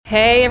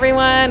Hey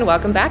everyone,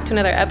 welcome back to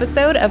another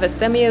episode of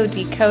Asemio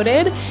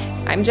Decoded.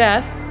 I'm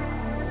Jess.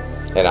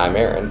 And I'm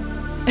Aaron.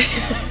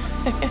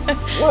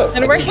 What?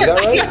 And we're here.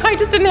 Right? I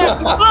just didn't have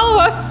to follow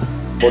up.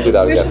 We'll do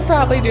that again. We should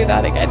probably do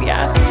that again,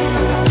 yeah.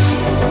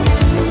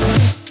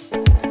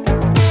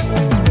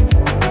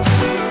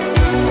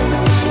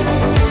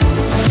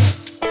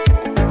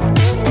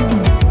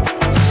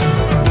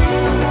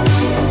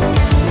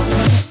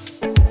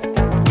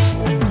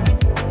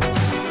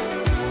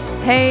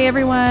 Hey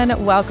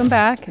everyone, welcome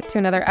back to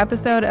another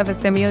episode of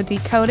Asemio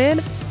Decoded.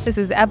 This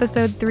is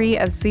episode 3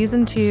 of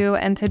season 2,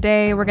 and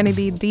today we're going to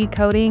be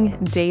decoding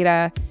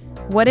data,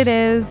 what it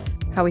is,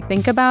 how we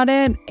think about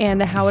it,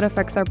 and how it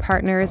affects our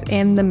partners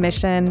in the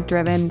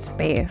mission-driven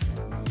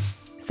space.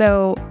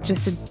 So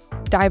just to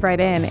dive right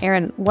in,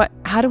 Aaron,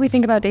 how do we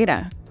think about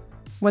data?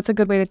 What's a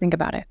good way to think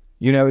about it?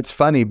 You know, it's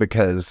funny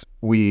because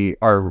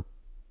our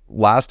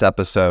last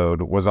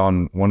episode was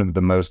on one of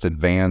the most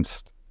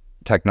advanced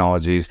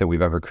technologies that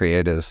we've ever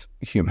created as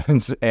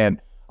humans. And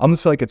I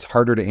almost feel like it's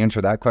harder to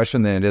answer that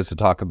question than it is to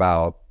talk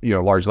about,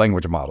 large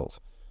language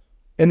models.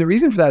 And the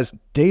reason for that is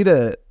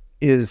data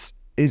is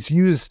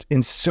used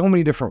in so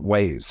many different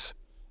ways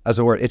as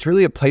a word. It's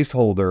really a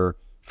placeholder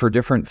for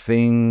different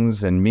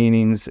things and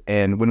meanings.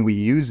 And when we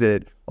use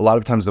it, a lot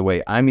of times the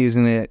way I'm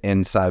using it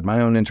inside my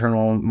own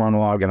internal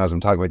monologue and as I'm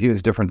talking with you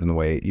is different than the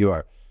way you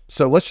are.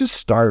 So let's just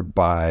start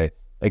by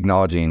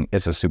acknowledging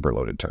it's a super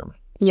loaded term.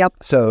 Yep.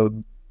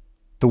 So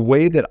the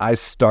way that I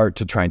start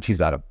to try and tease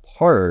that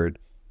apart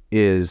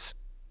is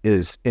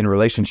in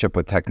relationship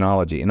with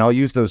technology. And I'll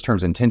use those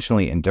terms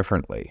intentionally and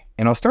differently.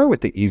 And I'll start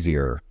with the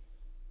easier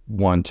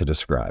one to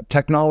describe.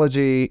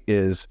 Technology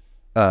is,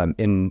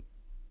 in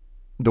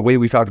the way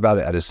we talked about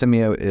it at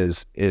Asemio,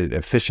 is an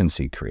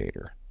efficiency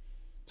creator.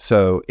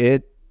 So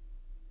it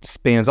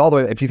spans all the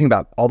way, if you think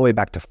about all the way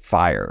back to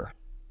fire.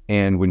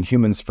 And when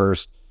humans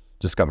first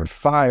discovered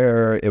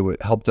fire,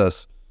 it helped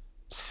us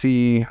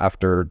see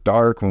after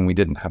dark when we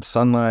didn't have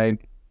sunlight.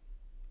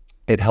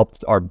 It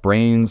helped our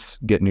brains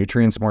get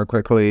nutrients more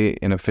quickly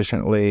and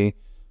efficiently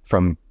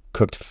from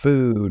cooked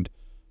food.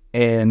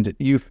 And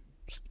you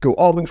go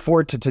all the way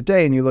forward to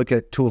today and you look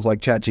at tools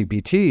like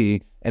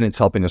ChatGPT and it's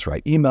helping us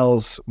write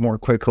emails more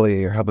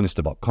quickly or helping us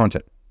develop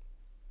content.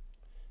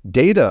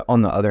 Data,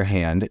 on the other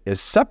hand, is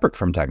separate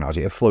from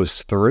technology. It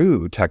flows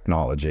through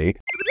technology.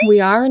 We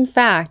are, in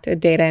fact, a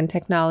data and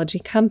technology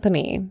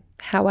company.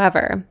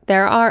 However,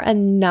 there are a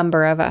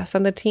number of us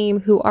on the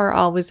team who are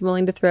always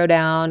willing to throw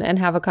down and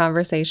have a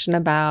conversation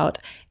about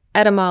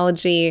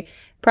etymology,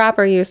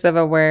 proper use of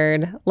a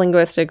word,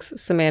 linguistics,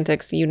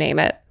 semantics, you name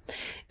it.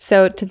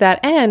 So to that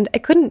end, I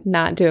couldn't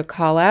not do a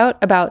call out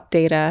about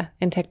data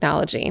and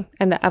technology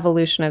and the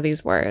evolution of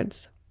these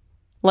words.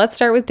 Let's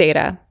start with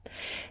data.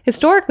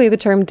 Historically, the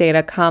term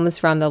data comes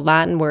from the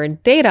Latin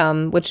word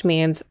datum, which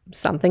means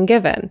something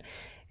given.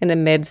 In the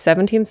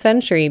mid-17th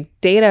century,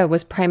 data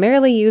was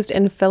primarily used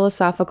in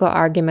philosophical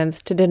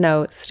arguments to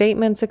denote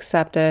statements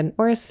accepted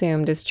or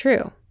assumed as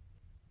true.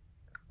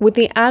 With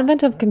the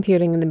advent of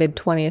computing in the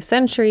mid-20th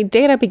century,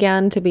 data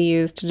began to be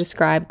used to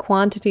describe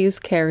quantities,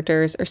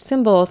 characters, or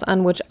symbols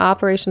on which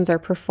operations are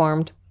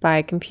performed by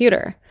a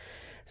computer.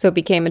 So it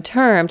became a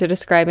term to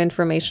describe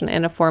information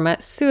in a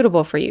format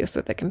suitable for use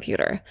with a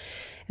computer.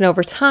 And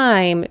over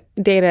time,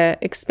 data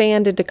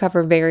expanded to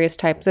cover various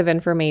types of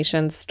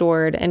information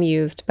stored and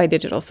used by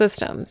digital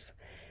systems.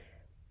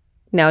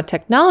 Now,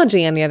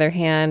 technology, on the other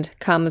hand,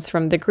 comes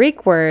from the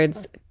Greek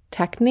words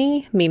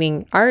techne,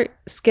 meaning art,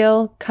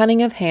 skill,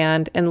 cunning of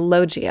hand, and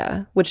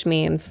logia, which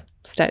means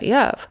study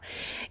of.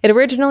 It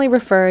originally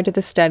referred to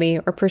the study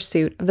or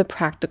pursuit of the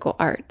practical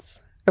arts.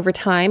 Over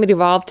time, it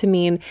evolved to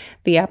mean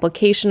the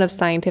application of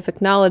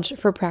scientific knowledge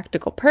for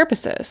practical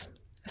purposes,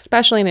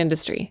 especially in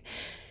industry.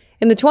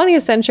 In the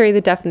 20th century, the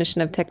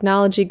definition of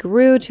technology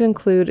grew to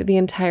include the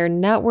entire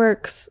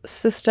networks,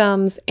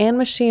 systems, and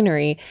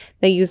machinery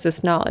that use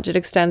this knowledge. It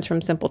extends from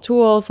simple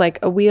tools like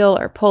a wheel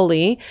or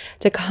pulley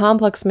to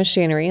complex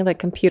machinery like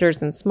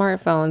computers and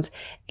smartphones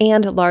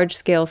and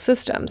large-scale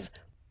systems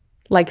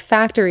like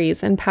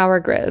factories and power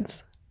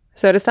grids.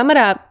 So to sum it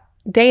up,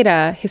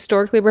 data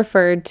historically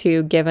referred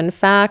to given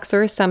facts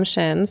or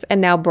assumptions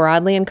and now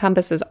broadly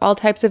encompasses all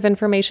types of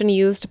information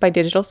used by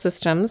digital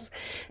systems.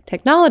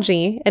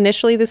 Technology,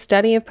 initially the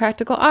study of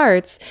practical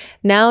arts,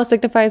 now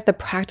signifies the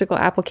practical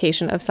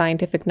application of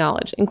scientific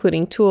knowledge,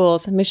 including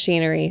tools,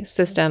 machinery,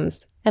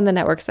 systems, and the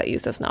networks that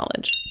use this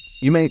knowledge.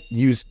 You may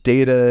use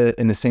data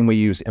in the same way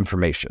you use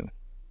information.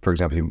 For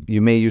example,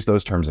 you may use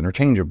those terms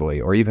interchangeably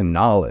or even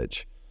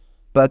knowledge.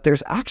 But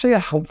there's actually a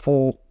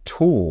helpful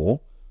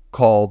tool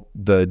called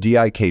the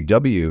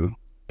DIKW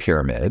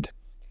pyramid.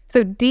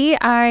 So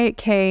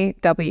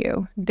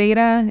DIKW,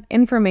 data,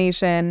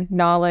 information,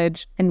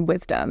 knowledge, and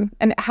wisdom.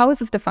 And how is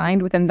this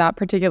defined within that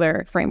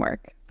particular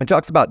framework? It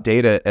talks about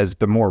data as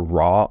the more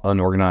raw,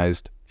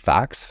 unorganized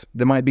facts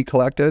that might be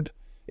collected.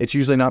 It's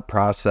usually not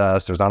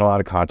processed. There's not a lot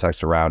of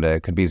context around it.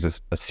 It could be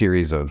just a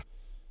series of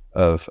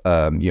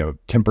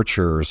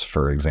temperatures,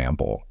 for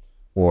example,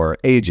 or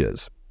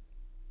ages.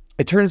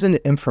 it turns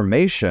into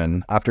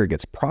information after it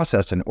gets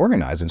processed and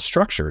organized and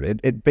structured.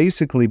 It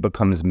basically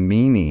becomes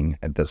meaning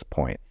at this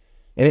point.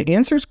 And it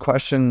answers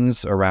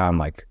questions around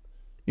like,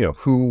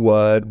 who,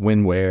 what,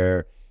 when,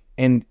 where.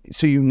 And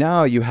so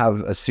now you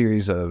have a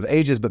series of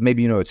ages, but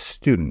maybe it's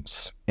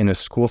students in a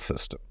school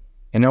system.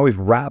 And now we've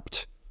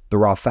wrapped the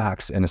raw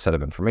facts in a set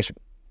of information.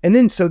 And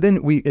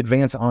then we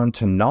advance on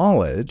to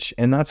knowledge,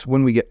 and that's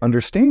when we get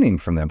understanding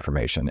from the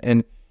information.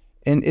 And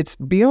it's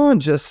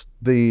beyond just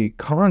the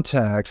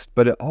context,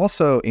 but it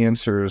also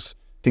answers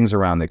things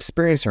around the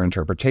experience or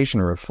interpretation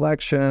or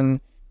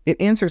reflection. It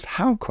answers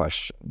how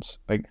questions,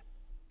 like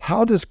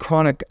how does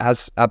chronic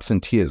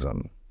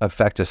absenteeism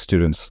affect a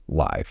student's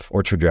life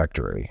or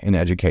trajectory in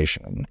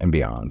education and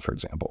beyond, for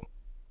example.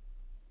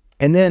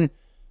 And then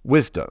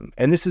wisdom.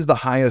 And this is the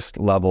highest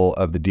level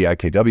of the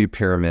DIKW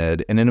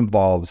pyramid, and it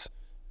involves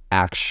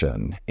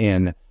action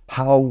and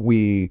how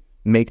we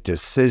make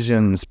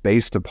decisions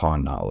based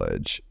upon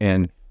knowledge.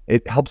 And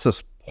it helps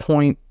us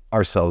point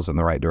ourselves in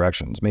the right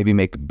directions, maybe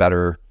make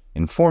better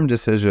informed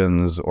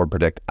decisions or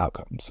predict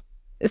outcomes.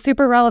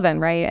 Super relevant,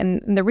 right?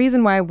 And the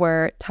reason why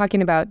we're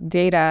talking about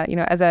data,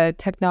 as a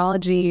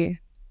technology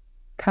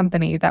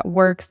company that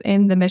works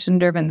in the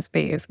mission-driven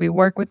space, we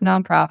work with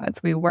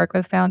nonprofits, we work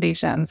with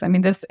foundations. I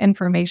mean, this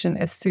information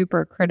is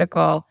super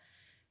critical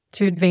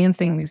to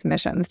advancing these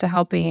missions, to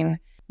helping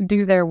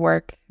do their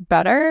work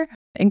better,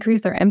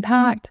 increase their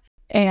impact.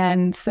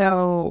 And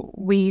so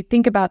we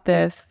think about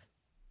this,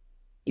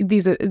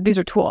 these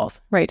are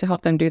tools, right, to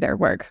help them do their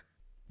work.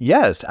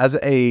 Yes, as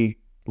a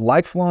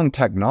lifelong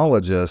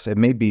technologist, it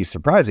may be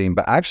surprising,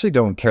 but I actually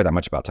don't care that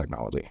much about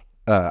technology.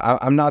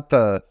 I'm not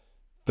the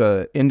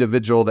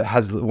individual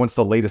that wants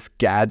the latest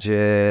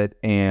gadget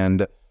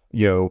and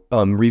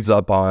reads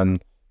up on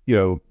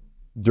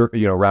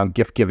around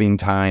gift giving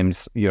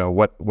times.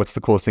 What's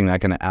the coolest thing that I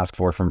can ask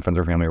for from friends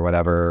or family or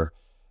whatever.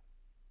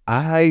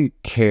 I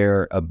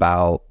care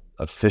about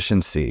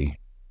efficiency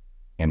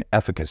and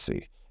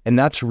efficacy, and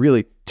that's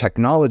really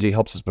technology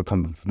helps us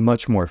become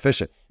much more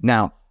efficient.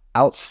 Now,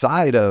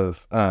 outside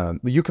of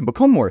you can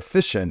become more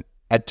efficient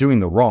at doing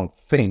the wrong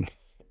thing.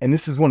 And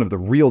this is one of the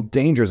real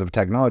dangers of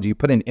technology. You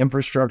put in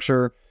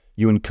infrastructure,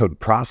 you encode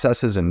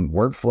processes and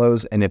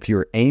workflows, and if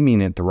you're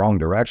aiming it the wrong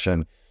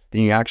direction,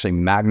 then you actually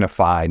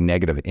magnify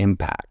negative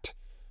impact.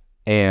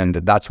 And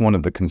that's one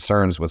of the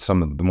concerns with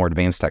some of the more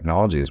advanced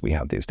technologies we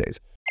have these days.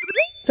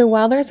 So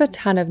while there's a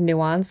ton of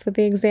nuance with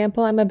the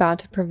example I'm about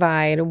to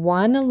provide,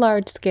 one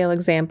large-scale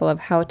example of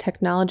how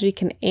technology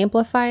can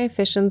amplify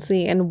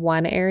efficiency in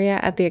one area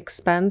at the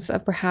expense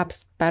of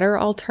perhaps better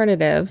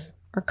alternatives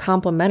or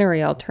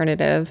complementary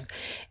alternatives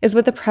is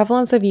with the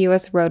prevalence of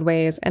U.S.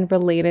 roadways and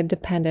related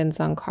dependence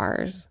on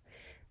cars.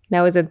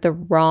 Now, is it the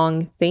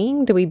wrong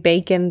thing? Do we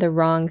bake in the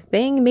wrong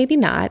thing? Maybe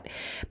not.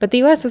 But the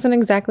U.S. isn't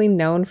exactly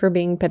known for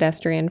being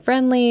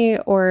pedestrian-friendly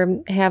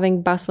or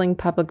having bustling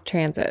public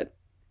transit.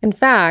 In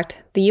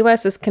fact, the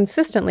U.S. is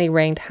consistently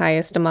ranked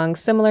highest among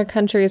similar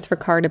countries for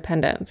car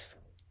dependence.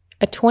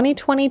 A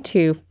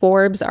 2022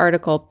 Forbes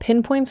article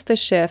pinpoints the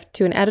shift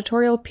to an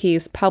editorial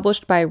piece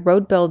published by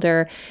road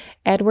builder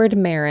Edward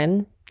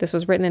Marin, this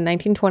was written in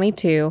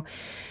 1922,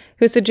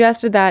 who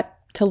suggested that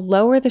to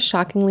lower the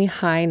shockingly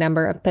high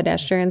number of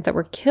pedestrians that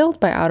were killed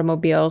by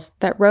automobiles,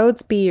 that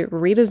roads be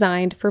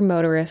redesigned for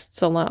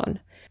motorists alone.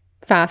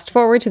 Fast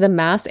forward to the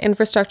mass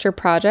infrastructure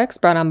projects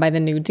brought on by the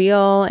New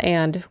Deal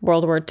and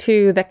World War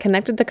II that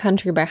connected the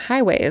country by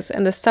highways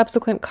and the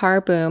subsequent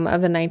car boom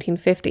of the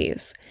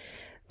 1950s.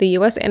 The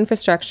U.S.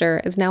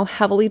 infrastructure is now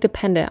heavily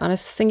dependent on a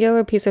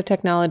singular piece of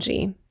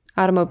technology,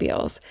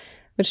 automobiles,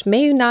 which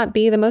may not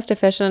be the most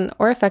efficient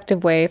or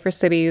effective way for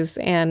cities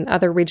and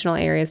other regional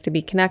areas to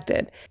be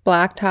connected.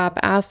 Blacktop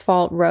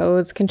asphalt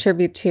roads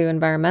contribute to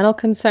environmental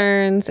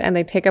concerns, and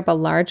they take up a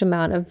large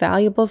amount of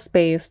valuable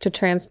space to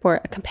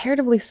transport a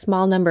comparatively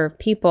small number of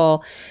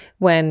people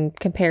when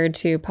compared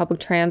to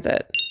public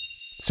transit.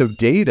 So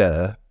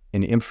data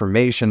and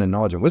information and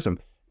knowledge and wisdom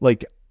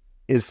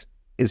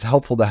is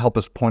helpful to help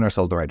us point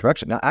ourselves in the right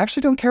direction. Now, I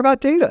actually don't care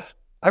about data.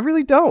 I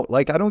really don't.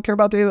 I don't care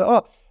about data at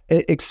all,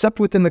 except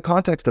within the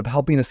context of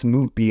helping us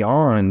move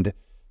beyond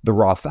the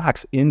raw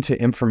facts into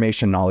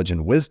information, knowledge,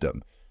 and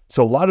wisdom.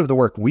 So a lot of the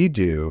work we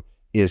do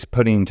is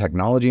putting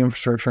technology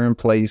infrastructure in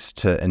place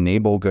to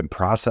enable good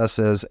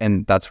processes.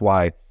 And that's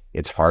why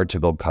it's hard to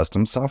build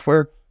custom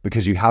software,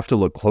 because you have to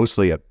look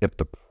closely at if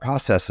the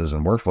processes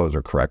and workflows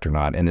are correct or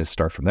not, and then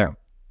start from there.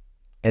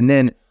 And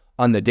then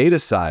on the data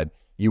side,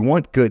 you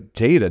want good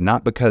data,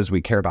 not because we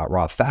care about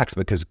raw facts,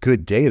 because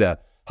good data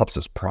helps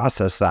us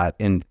process that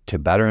into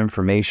better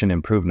information,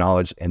 improve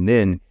knowledge, and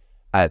then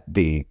at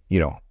the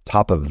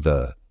top of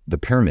the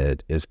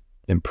pyramid is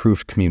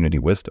improved community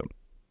wisdom.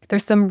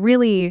 There's some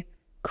really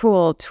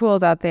cool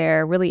tools out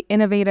there, really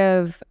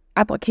innovative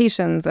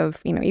applications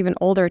of even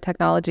older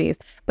technologies,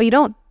 but you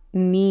don't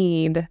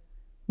need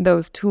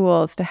those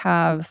tools to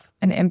have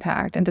an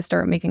impact and to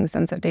start making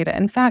sense of data.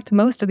 In fact,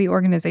 most of the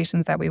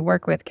organizations that we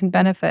work with can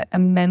benefit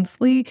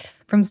immensely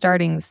from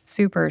starting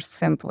super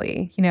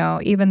simply.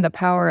 Even the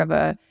power of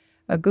a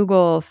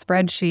Google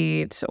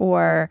spreadsheet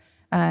or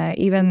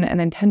even an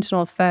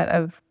intentional set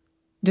of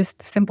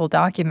just simple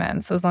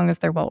documents, as long as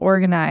they're well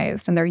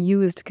organized and they're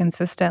used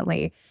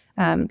consistently,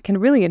 can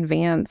really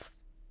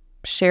advance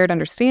shared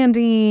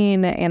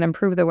understanding and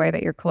improve the way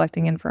that you're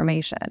collecting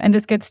information. And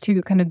this gets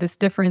to kind of this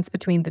difference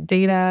between the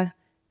data,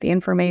 the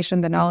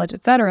information, the knowledge,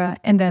 et cetera,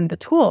 and then the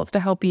tools to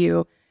help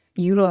you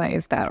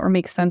utilize that or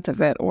make sense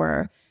of it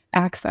or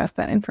access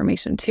that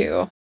information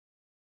too.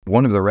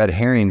 One of the red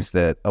herrings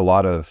that a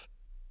lot of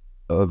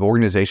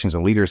organizations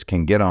and leaders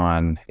can get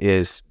on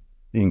is,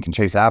 and can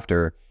chase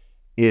after,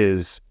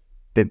 is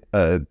that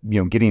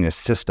getting a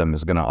system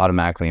is going to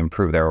automatically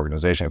improve their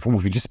organization. If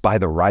we just buy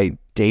the right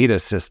data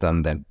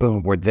system, then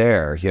boom, we're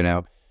there.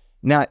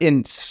 Now,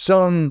 in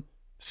some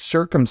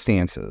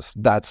circumstances,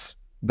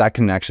 that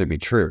can actually be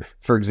true.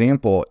 For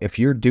example, if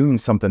you're doing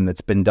something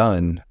that's been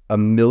done a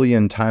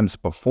million times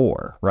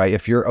before, right?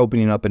 If you're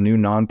opening up a new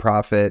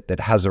nonprofit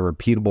that has a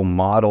repeatable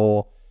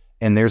model,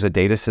 and there's a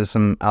data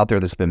system out there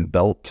that's been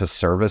built to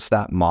service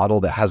that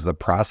model that has the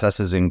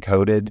processes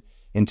encoded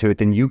into it,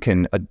 then you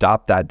can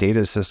adopt that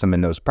data system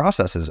and those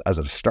processes as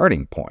a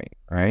starting point,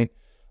 right?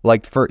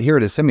 Like here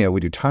at Asimia, we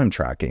do time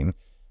tracking,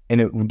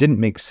 and it didn't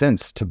make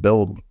sense to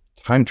build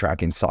time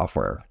tracking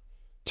software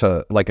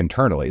to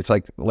internally. It's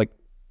like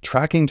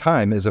tracking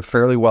time is a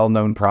fairly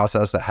well-known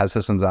process that has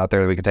systems out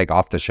there that we can take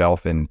off the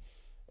shelf and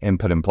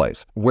put in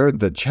place. Where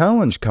the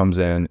challenge comes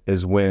in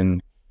is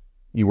when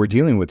you were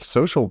dealing with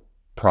social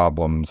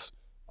problems,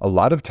 a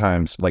lot of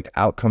times like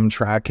outcome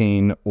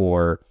tracking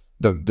or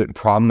the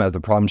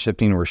problem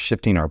shifting, or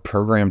shifting our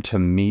program to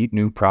meet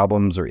new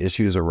problems or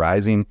issues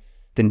arising,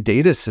 then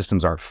data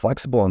systems aren't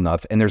flexible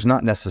enough, and there's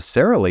not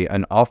necessarily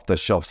an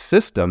off-the-shelf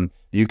system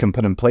you can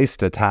put in place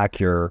to attack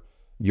the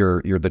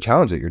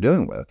challenge that you're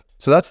dealing with.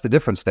 So that's the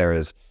difference there.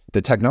 Is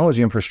the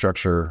technology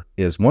infrastructure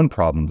is one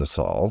problem to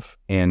solve,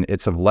 and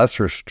it's of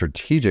lesser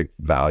strategic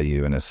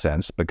value in a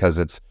sense because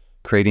it's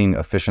creating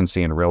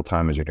efficiency in real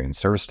time as you're doing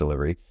service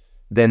delivery.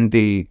 Then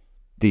the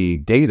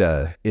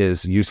data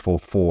is useful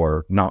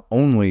for not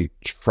only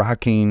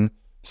tracking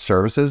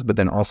services, but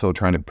then also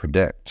trying to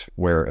predict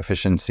where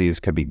efficiencies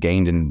could be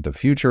gained in the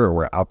future or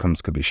where outcomes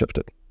could be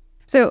shifted.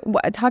 So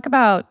talk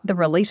about the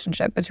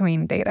relationship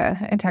between data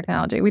and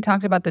technology. We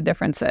talked about the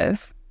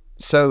differences.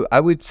 So I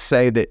would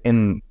say that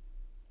in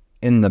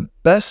the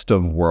best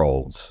of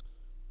worlds,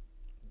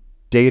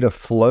 data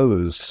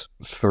flows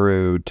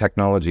through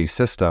technology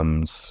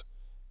systems,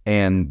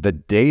 and the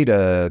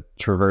data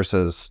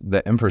traverses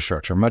the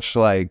infrastructure, much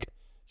like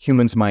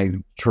humans might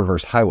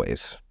traverse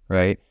highways,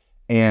 right?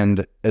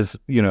 And as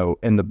you know,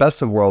 in the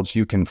best of worlds,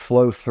 you can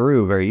flow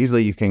through very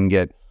easily. You can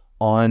get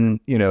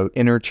on,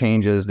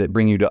 interchanges that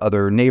bring you to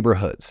other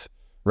neighborhoods,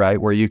 right?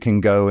 Where you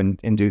can go and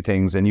do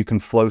things, and you can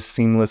flow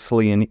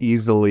seamlessly and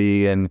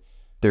easily. And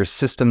there's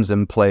systems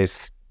in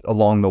place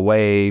along the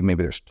way.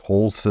 Maybe there's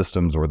toll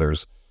systems, or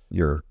there's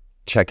your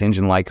check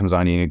engine light comes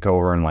on, you need to go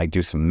over and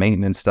do some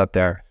maintenance stuff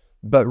there.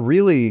 But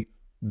really,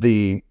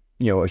 a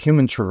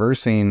human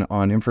traversing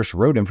on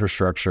road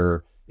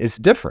infrastructure is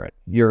different.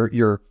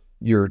 You're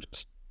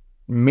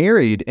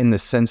married in the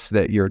sense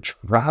that you're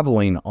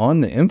traveling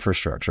on the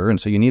infrastructure,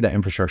 and so you need that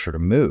infrastructure to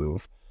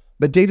move.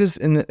 But data's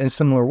in a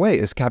similar way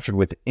is captured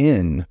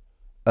within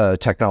a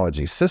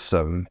technology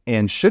system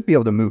and should be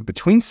able to move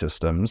between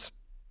systems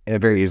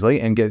very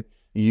easily and get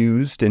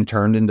used and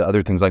turned into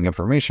other things like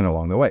information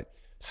along the way.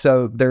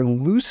 So they're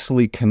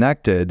loosely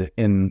connected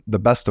in the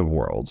best of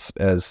worlds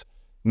as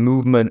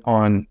movement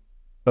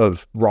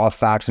of raw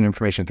facts and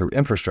information through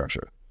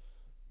infrastructure.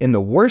 In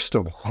the worst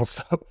of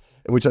worlds,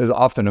 which is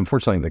often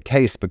unfortunately the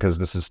case because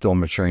this is still a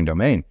maturing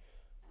domain,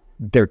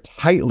 they're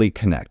tightly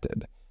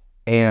connected,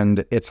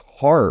 and it's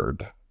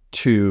hard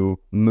to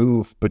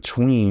move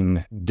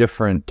between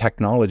different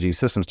technology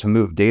systems, to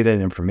move data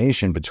and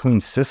information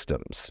between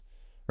systems,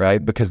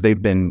 right? Because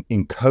they've been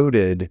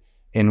encoded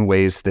in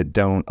ways that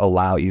don't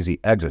allow easy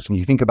exits. And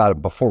you think about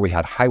it, before we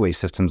had highway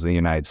systems in the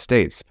United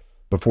States,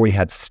 before we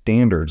had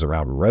standards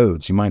around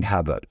roads, you might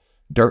have a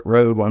dirt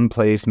road one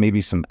place,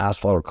 maybe some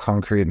asphalt or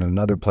concrete in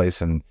another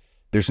place, and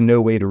there's no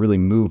way to really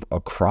move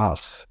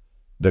across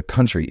the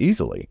country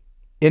easily.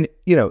 In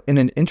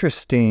an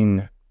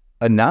interesting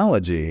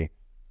analogy,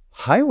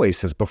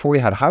 before we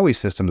had highway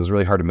systems, it was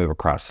really hard to move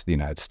across the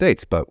United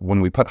States. But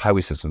when we put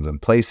highway systems in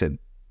place, it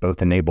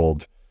both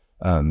enabled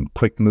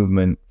quick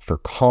movement for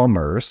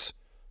commerce,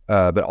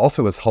 but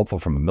also was helpful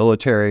from a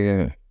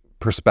military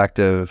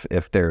perspective.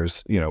 If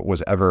there's,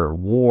 was ever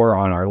war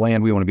on our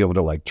land, we want to be able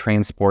to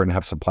transport and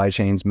have supply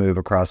chains move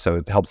across. So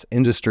it helps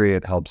industry,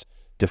 it helps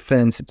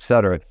defense, et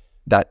cetera.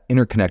 That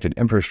interconnected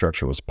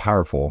infrastructure was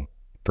powerful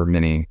for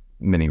many,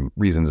 many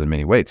reasons in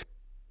many ways.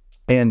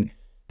 And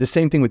the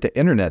same thing with the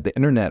internet. The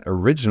internet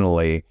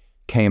originally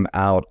came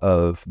out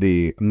of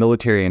the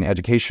military and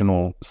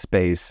educational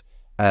space,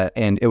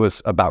 and it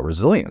was about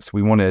resilience.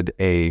 We wanted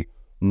a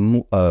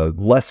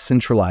less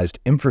centralized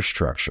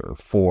infrastructure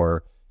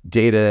for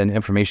data and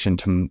information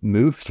to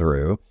move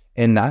through,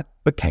 and that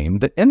became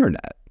the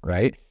internet,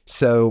 right?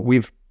 So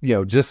we've,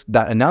 just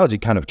that analogy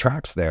kind of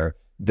tracks there,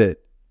 that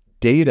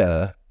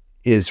data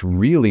is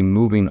really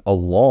moving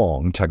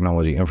along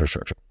technology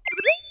infrastructure.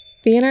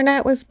 The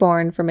internet was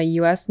born from a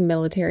U.S.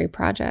 military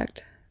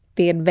project.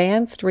 The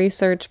Advanced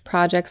Research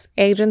Projects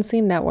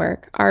Agency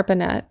Network,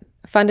 ARPANET,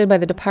 funded by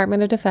the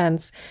Department of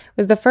Defense,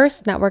 was the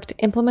first network to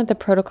implement the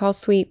protocol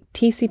suite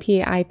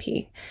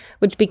TCP/IP,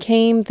 which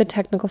became the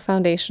technical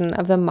foundation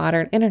of the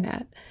modern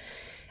internet.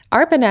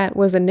 ARPANET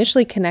was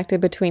initially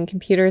connected between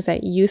computers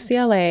at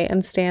UCLA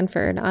and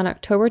Stanford on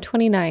October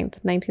 29,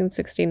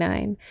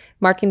 1969,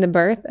 marking the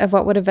birth of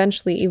what would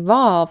eventually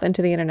evolve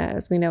into the internet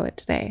as we know it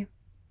today.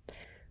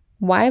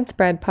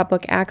 Widespread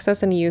public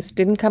access and use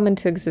didn't come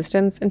into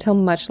existence until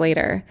much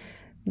later.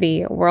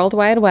 The World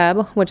Wide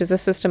Web, which is a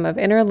system of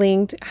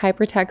interlinked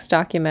hypertext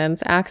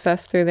documents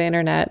accessed through the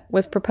internet,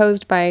 was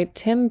proposed by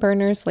Tim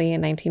Berners-Lee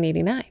in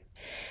 1989.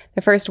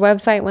 The first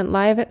website went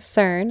live at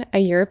CERN, a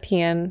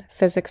European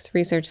physics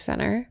research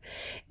center,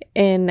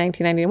 in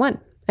 1991.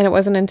 And it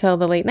wasn't until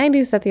the late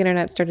 90s that the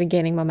internet started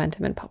gaining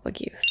momentum in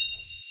public use.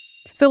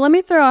 So let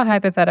me throw a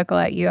hypothetical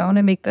at you. I want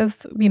to make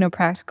this,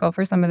 practical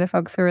for some of the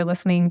folks who are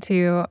listening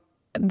to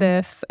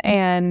this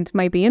and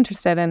might be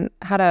interested in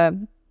how to,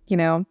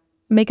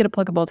 make it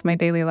applicable to my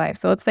daily life.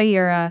 So let's say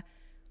you're a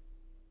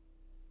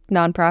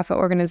nonprofit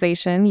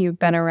organization. You've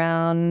been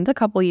around a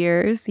couple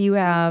years. You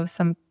have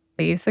some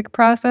basic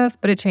process,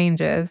 but it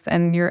changes,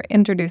 and you're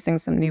introducing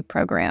some new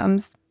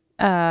programs,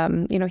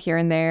 here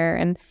and there.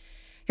 And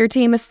your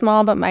team is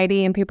small but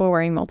mighty, and people are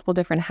wearing multiple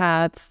different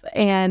hats.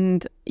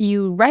 And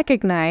you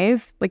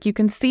recognize, you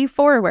can see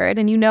forward,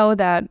 and you know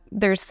that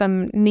there's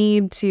some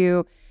need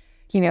to,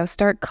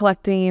 start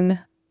collecting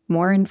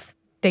more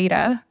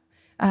data.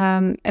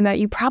 And that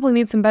you probably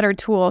need some better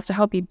tools to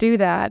help you do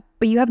that,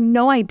 but you have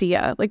no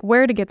idea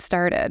where to get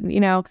started.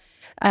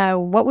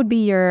 What would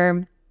be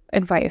your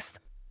advice?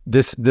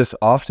 This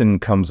often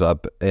comes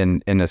up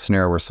in a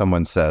scenario where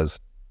someone says,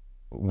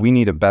 we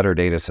need a better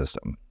data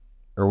system,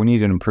 or we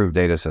need an improved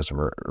data system,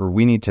 or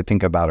we need to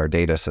think about our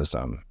data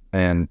system.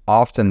 And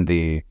often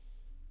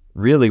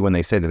when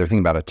they say that, they're thinking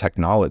about a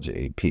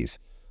technology piece.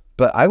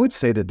 But I would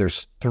say that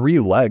there's three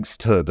legs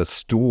to the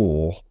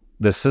stool,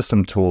 the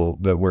system tool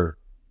that we're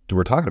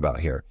talking about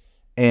here.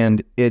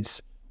 And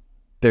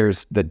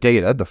there's the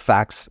data, the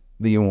facts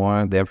that you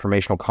want, the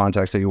informational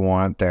context that you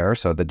want there.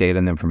 So the data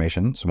and the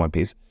information is one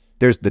piece.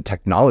 There's the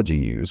technology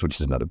used, which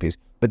is another piece.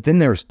 But then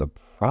there's the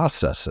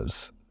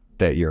processes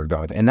that you're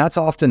going with. And that's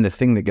often the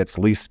thing that gets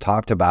least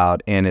talked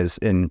about and is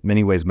in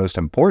many ways most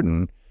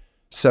important.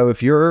 So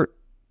if you're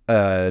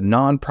a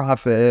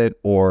nonprofit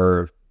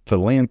or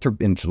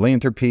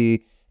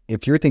philanthropy,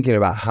 if you're thinking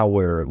about how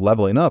we're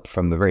leveling up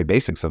from the very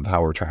basics of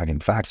how we're tracking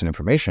facts and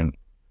information,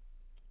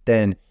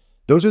 then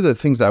those are the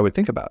things that I would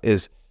think about.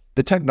 Is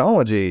the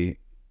technology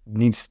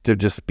needs to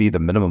just be the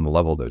minimum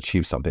level to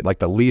achieve something, like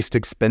the least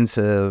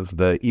expensive,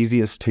 the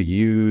easiest to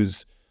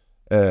use.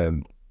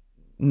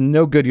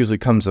 No good usually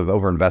comes of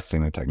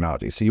overinvesting in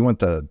technology. So you want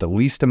the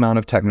least amount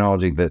of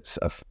technology that's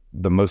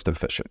the most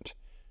efficient.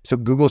 So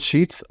Google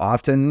Sheets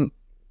often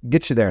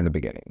gets you there in the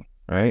beginning,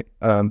 right?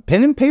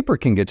 Pen and paper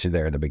can get you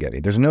there in the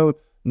beginning. There's no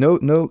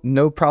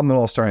problem at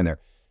all starting there.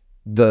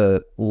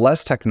 The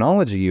less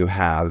technology you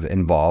have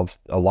involved,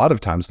 a lot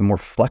of times, the more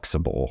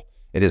flexible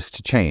it is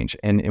to change.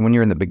 And when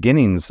you're in the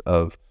beginnings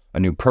of a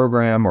new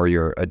program, or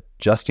you're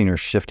adjusting or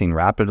shifting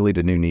rapidly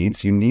to new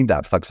needs, you need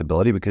that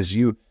flexibility, because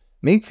you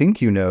may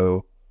think you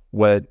know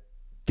what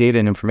data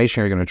and information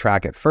you're going to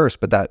track at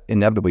first, but that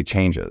inevitably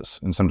changes,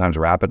 and sometimes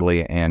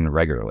rapidly and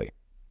regularly.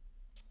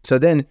 So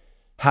then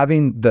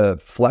having the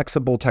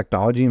flexible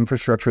technology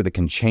infrastructure that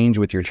can change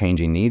with your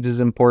changing needs is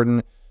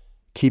important.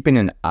 Keeping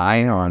an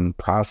eye on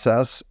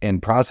process,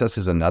 and process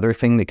is another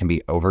thing that can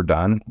be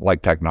overdone,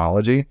 like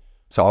technology.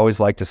 So I always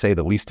like to say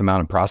the least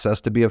amount of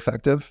process to be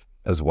effective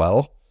as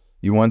well.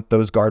 You want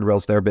those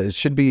guardrails there, but it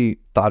should be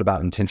thought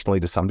about intentionally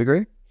to some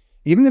degree.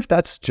 Even if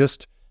that's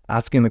just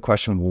asking the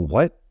question,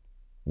 well,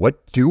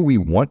 what do we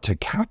want to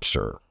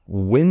capture?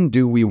 When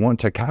do we want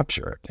to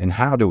capture it? And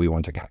how do we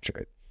want to capture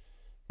it?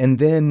 And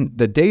then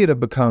the data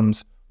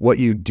becomes what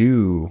you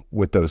do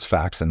with those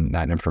facts and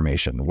that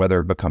information, whether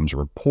it becomes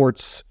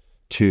reports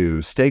to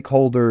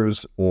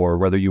stakeholders, or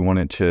whether you want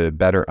it to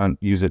better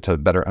use it to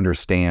better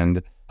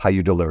understand how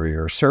you deliver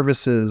your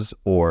services,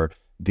 or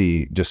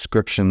the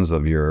descriptions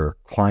of your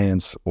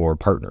clients or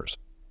partners.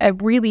 A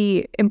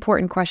really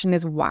important question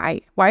is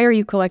why? Why are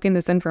you collecting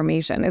this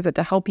information? Is it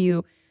to help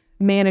you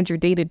manage your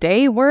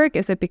day-to-day work?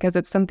 Is it because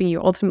it's something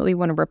you ultimately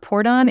want to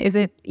report on? Is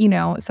it,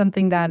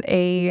 something that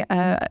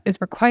is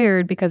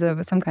required because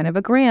of some kind of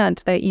a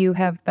grant that you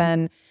have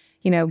been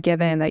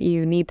given, that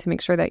you need to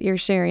make sure that you're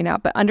sharing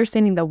out? But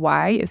understanding the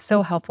why is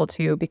so helpful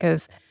too,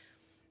 because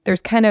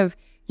there's kind of,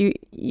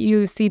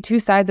 you see two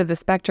sides of the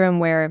spectrum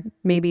where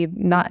maybe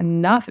not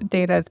enough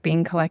data is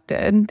being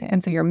collected.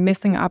 And so you're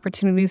missing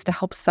opportunities to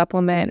help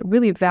supplement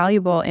really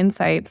valuable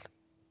insights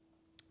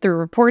through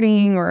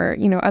reporting or,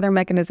 other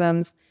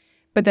mechanisms,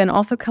 but then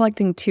also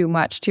collecting too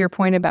much, to your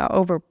point about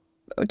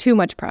too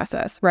much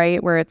process,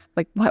 right? Where it's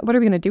like, what are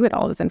we going to do with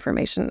all this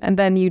information? And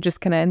then you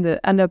just kind of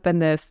end up in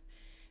this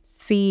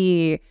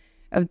sea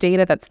of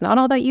data that's not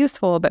all that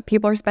useful, but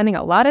people are spending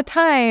a lot of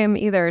time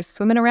either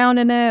swimming around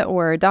in it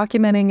or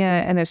documenting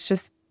it. And it's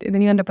just,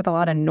 then you end up with a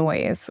lot of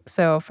noise.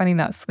 So finding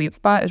that sweet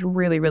spot is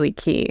really, really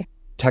key.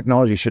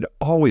 Technology should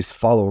always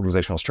follow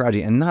organizational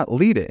strategy and not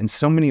lead it. And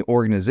so many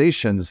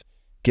organizations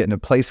get in a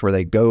place where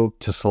they go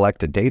to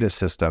select a data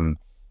system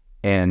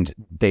and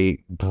they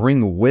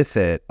bring with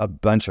it a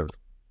bunch of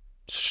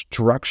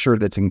structure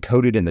that's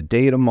encoded in the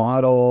data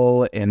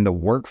model and the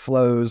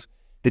workflows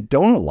that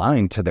don't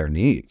align to their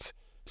needs.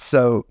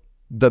 So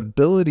the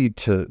ability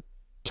to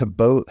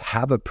both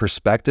have a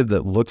perspective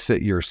that looks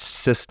at your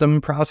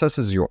system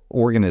processes, your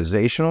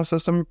organizational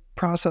system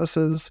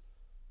processes,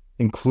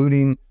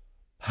 including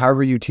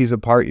however you tease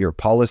apart your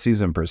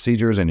policies and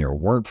procedures and your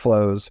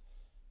workflows,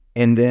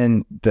 and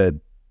then the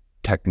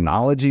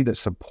technology that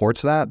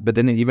supports that, but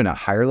then even at a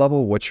higher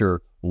level, what's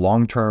your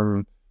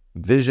long-term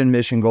vision,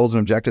 mission, goals,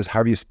 and objectives,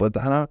 however you split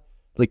that out,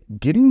 like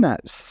getting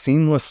that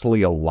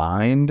seamlessly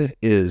aligned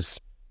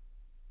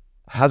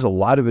has a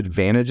lot of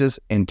advantages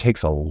and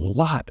takes a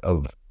lot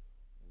of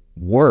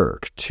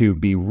work to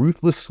be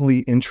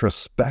ruthlessly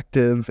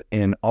introspective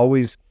and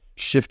always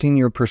shifting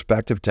your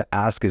perspective to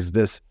ask, is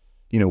this,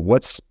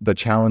 what's the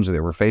challenge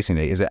that we're facing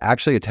today? Is it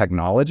actually a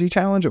technology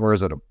challenge or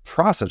is it a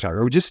process challenge?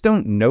 Or we just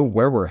don't know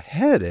where we're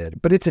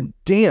headed, but it's a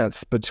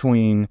dance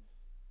between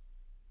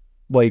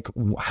like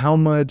how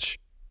much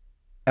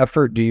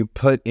effort do you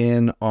put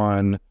in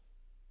on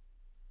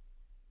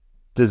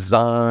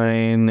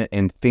design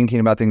and thinking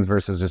about things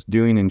versus just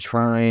doing and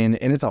trying.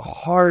 And it's a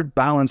hard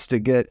balance to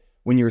get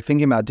when you're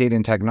thinking about data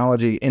and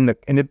technology. And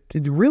it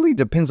really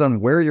depends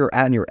on where you're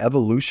at in your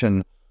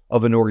evolution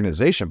of an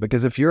organization.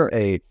 Because if you're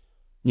a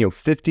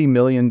 $50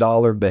 million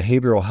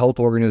behavioral health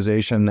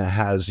organization that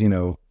has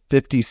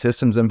 50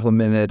 systems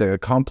implemented, a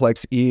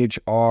complex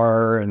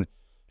EHR, and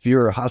if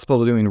you're a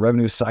hospital doing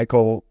revenue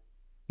cycle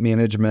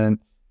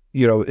management,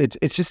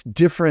 it's just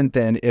different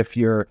than if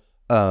you're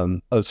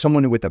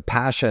someone with a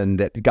passion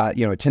that got a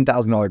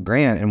 $10,000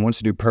 grant and wants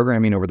to do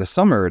programming over the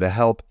summer to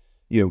help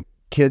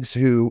kids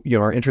who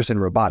are interested in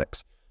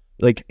robotics.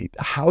 Like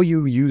how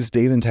you use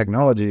data and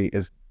technology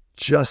is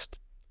just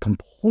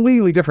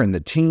completely different.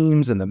 The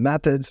teams and the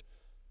methods.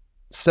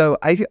 So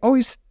I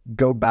always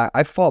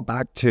I fall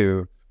back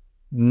to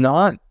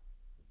not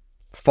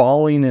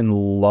falling in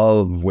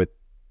love with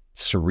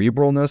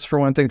cerebralness for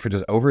one thing, for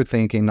just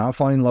overthinking, not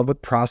falling in love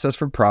with process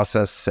for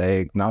process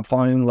sake, not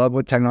falling in love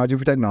with technology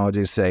for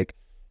technology's sake,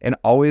 and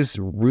always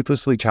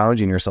ruthlessly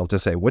challenging yourself to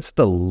say, what's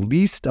the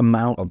least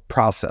amount of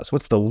process?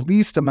 What's the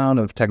least amount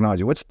of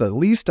technology? What's the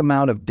least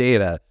amount of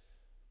data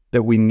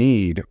that we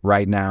need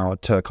right now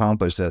to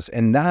accomplish this?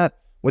 And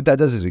what that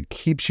does is it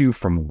keeps you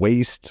from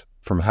waste,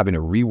 from having to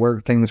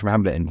rework things, from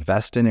having to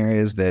invest in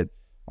areas that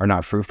are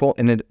not fruitful.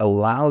 And it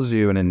allows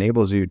you and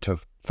enables you to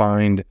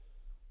find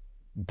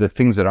the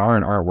things that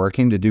aren't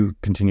working to do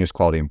continuous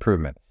quality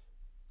improvement.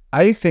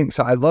 I think,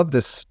 so I love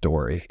this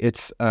story.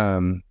 It's,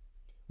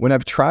 when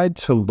I've tried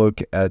to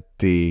look at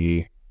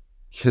the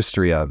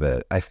history of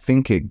it, I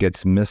think it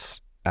gets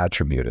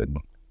misattributed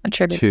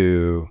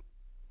to,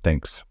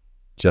 thanks,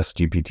 just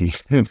GPT.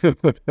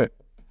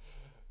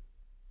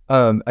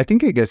 I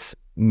think it gets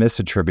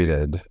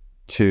misattributed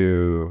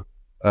to,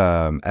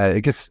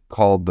 it gets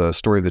called the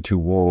story of the two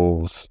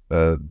wolves,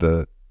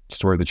 the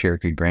story of the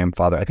Cherokee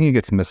grandfather. I think it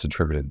gets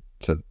misattributed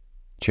to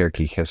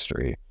Cherokee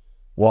history.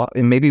 Well,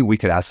 and maybe we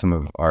could ask some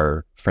of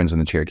our friends in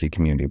the Cherokee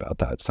community about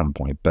that at some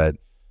point, but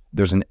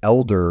there's an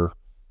elder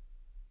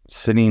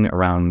sitting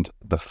around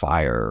the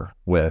fire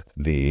with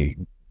the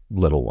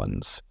little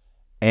ones.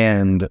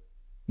 And,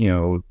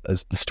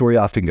 as the story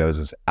often goes,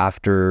 is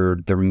after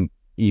their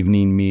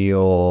evening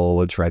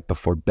meal, it's right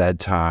before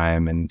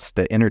bedtime, and it's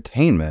the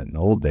entertainment in the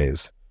old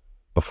days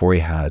before we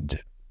had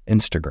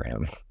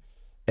Instagram.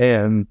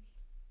 And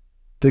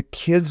the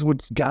kids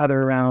would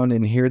gather around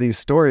and hear these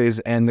stories,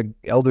 and the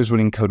elders would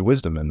encode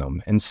wisdom in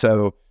them. And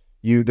so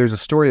there's a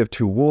story of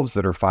two wolves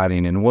that are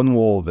fighting, and one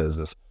wolf is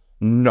this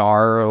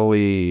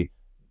gnarly,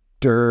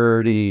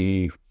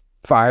 dirty,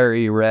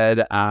 fiery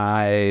red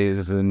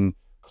eyes and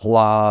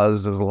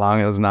claws as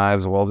long as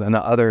knives wolf, and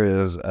the other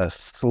is a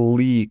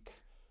sleek,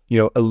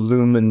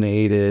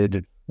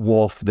 illuminated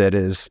wolf that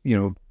is,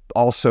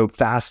 also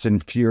fast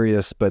and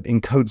furious, but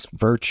encodes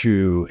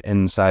virtue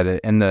inside it.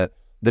 And the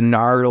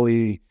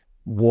gnarly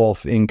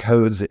wolf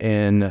encodes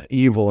in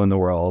evil in the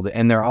world,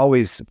 and they're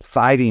always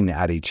fighting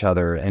at each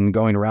other and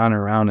going around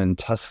and around and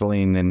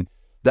tussling. And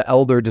the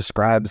elder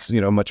describes,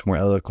 much more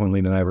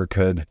eloquently than I ever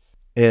could.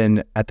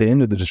 And at the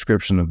end of the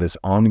description of this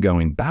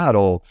ongoing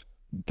battle,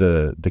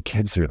 the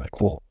kids are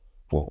like, well,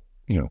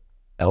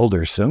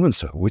 elder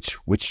so-and-so,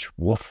 which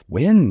wolf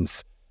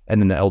wins? And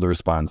then the elder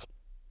responds,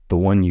 the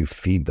one you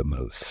feed the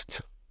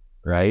most,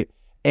 right?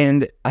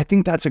 And I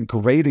think that's a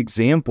great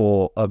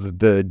example of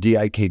the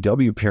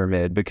DIKW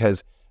pyramid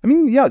because,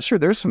 sure,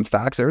 there's some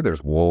facts there.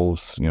 There's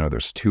wolves,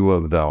 there's two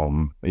of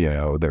them,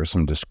 there's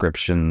some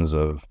descriptions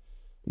of,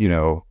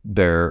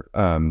 their,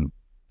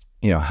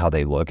 how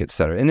they look, et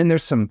cetera. And then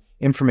there's some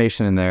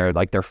information in there,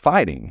 like they're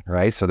fighting,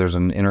 right? So there's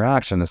an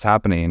interaction that's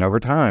happening over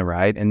time,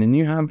 right? And then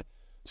you have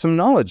some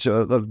knowledge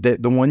of the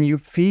one you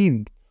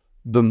feed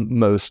the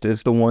most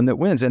is the one that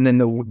wins. And then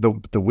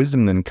the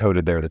wisdom then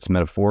coded there that's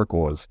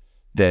metaphorical is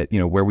that,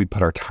 where we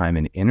put our time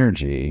and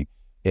energy,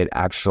 it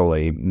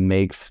actually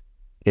makes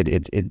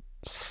it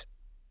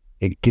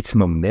gets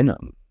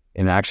momentum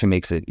and it actually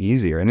makes it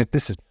easier. And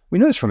we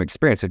know this from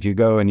experience. If you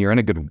go and you're in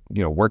a good,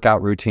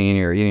 workout routine,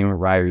 you're eating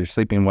right, or you're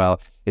sleeping well,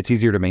 it's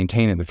easier to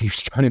maintain it if you're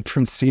starting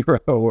from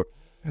zero.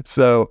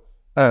 So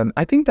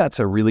I think that's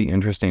a really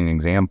interesting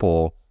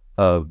example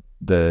of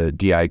the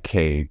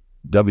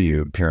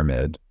DIKW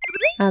pyramid.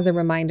 As a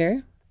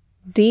reminder,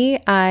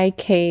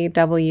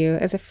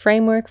 DIKW is a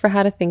framework for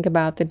how to think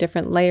about the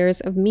different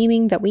layers of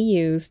meaning that we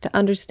use to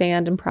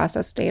understand and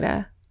process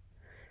data.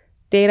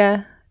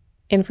 Data,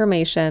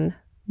 information,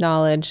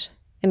 knowledge,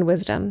 and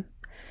wisdom,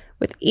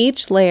 with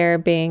each layer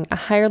being a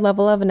higher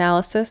level of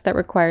analysis that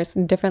requires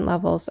different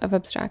levels of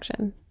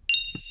abstraction.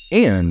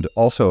 And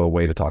also a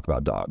way to talk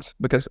about dogs,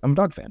 because I'm a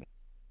dog fan.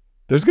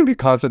 There's going to be a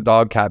constant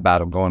dog-cat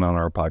battle going on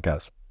our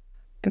podcast.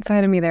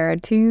 Inside of me, there are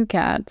 2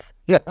 cats.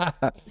 Yeah.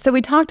 So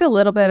we talked a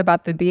little bit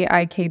about the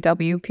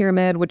DIKW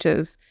pyramid, which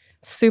is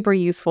super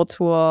useful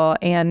tool.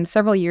 And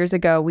several years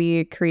ago,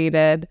 we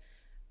created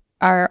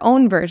our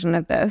own version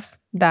of this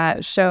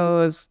that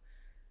shows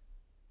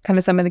kind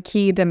of some of the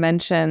key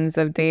dimensions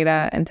of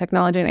data and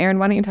technology. And Aaron,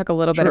 why don't you talk a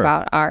little bit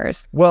about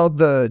ours? Well,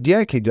 the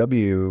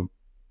DIKW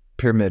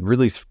pyramid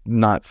really is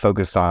not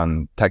focused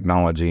on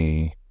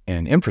technology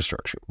and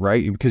infrastructure,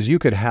 right? Because you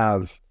could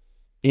have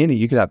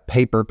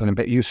paper, pen and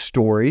paper,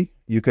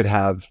 you could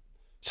have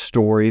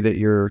story that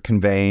you're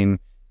conveying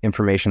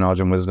information, knowledge,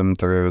 and wisdom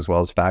through, as well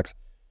as facts.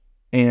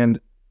 And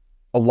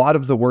a lot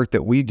of the work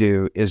that we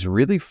do is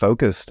really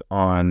focused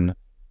on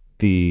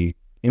the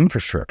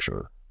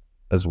infrastructure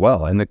as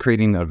well and the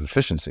creating of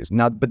efficiencies.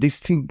 Now, but these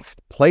things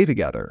play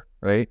together,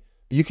 right?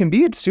 You can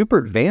be super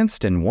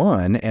advanced in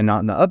one and not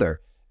in the other.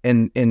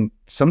 And in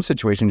some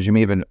situations, you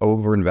may even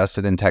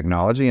over-invested in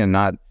technology and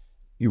not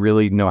you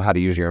really know how to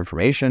use your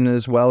information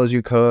as well as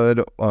you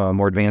could,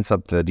 more advanced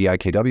up the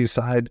DIKW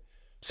side.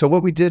 So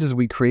what we did is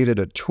we created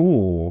a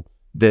tool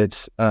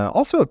that's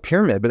also a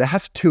pyramid, but it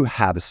has 2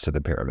 halves to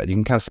the pyramid. You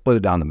can kind of split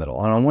it down the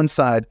middle. And on one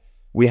side,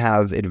 we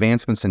have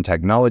advancements in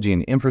technology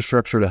and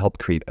infrastructure to help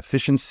create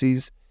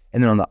efficiencies.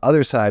 And then on the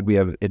other side, we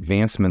have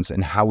advancements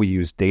in how we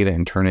use data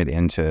and turn it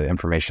into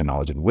information,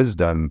 knowledge, and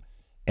wisdom.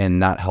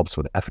 And that helps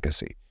with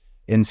efficacy.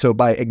 And so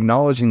by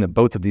acknowledging that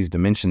both of these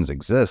dimensions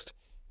exist,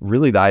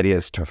 really the idea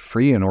is to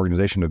free an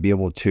organization to be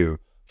able to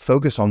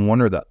focus on one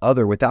or the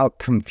other without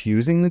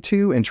confusing the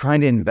two and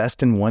trying to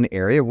invest in one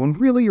area when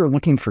really you're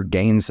looking for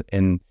gains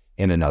in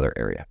another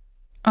area.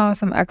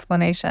 Awesome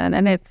explanation.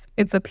 And it's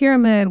a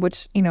pyramid,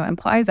 which,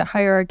 implies a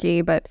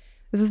hierarchy, but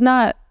this is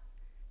not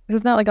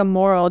like a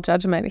moral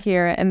judgment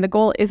here. And the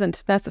goal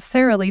isn't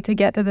necessarily to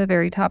get to the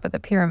very top of the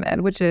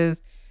pyramid,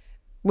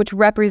 which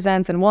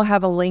represents, and we'll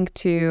have a link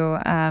to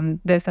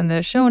this in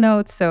the show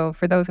notes. So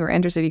for those who are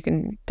interested, you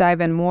can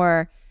dive in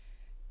more.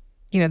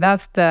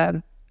 That's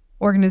the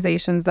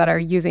organizations that are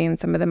using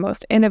some of the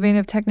most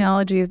innovative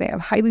technologies. They have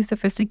highly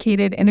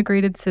sophisticated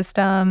integrated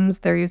systems.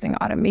 They're using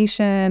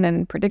automation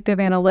and predictive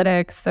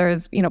analytics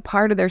as,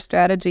 part of their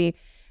strategy.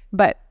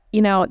 But,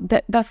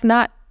 that's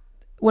not,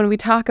 when we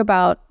talk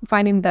about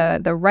finding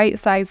the right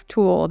size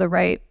tool, the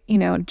right,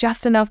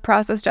 just enough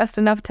process, just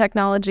enough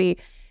technology,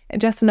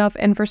 just enough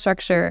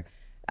infrastructure.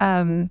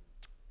 The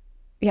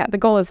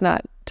goal is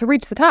not to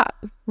reach the top,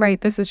 right?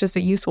 This is just a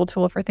useful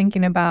tool for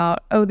thinking about,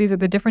 these are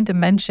the different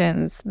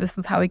dimensions. This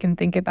is how we can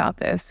think about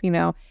this.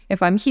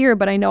 If I'm here,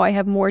 but I know I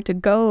have more to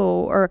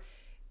go, or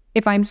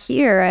if I'm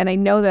here and I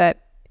know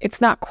that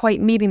it's not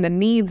quite meeting the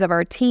needs of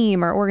our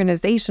team or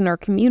organization or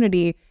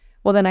community,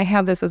 well, then I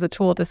have this as a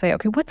tool to say,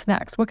 okay, what's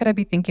next? What could I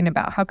be thinking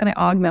about? How can I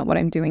augment what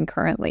I'm doing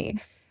currently?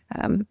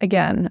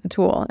 Again, a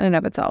tool in and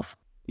of itself.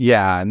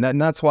 Yeah,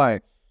 and that's why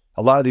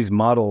a lot of these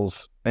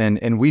models,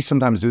 and we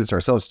sometimes do this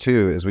ourselves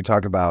too, is we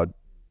talk about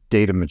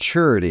data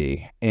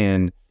maturity.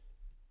 And,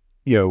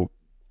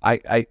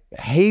 I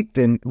hate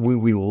then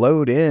we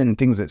load in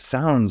things that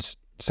sound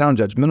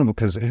judgmental,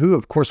 because who,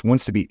 of course,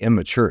 wants to be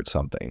immature at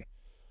something,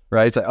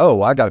 right? It's like,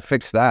 I got to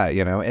fix that,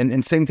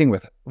 and same thing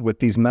with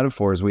these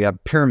metaphors. We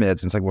have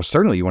pyramids, and it's like, well,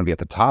 certainly you want to be at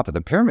the top of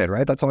the pyramid,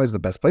 right? That's always the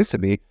best place to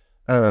be.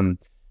 And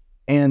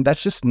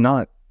that's just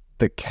not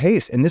the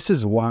case. And this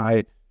is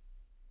why,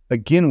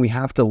 again, we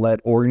have to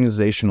let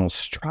organizational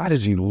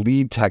strategy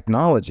lead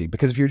technology,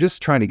 because if you're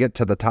just trying to get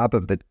to the top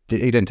of the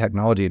data and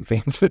technology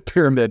advancement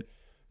pyramid,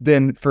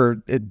 then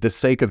for the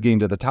sake of getting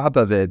to the top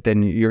of it,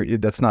 then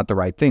that's not the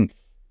right thing.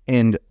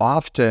 And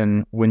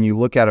often when you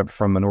look at it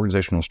from an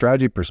organizational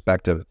strategy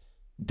perspective,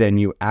 then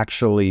you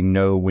actually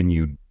know when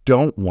you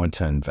don't want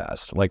to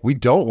invest. Like, we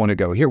don't want to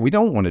go here. We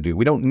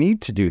don't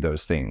need to do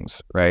those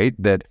things, right?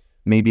 That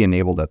may be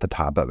enabled at the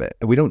top of it.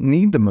 We don't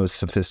need the most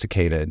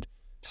sophisticated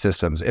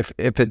systems. If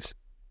it's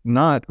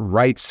not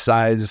right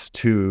sized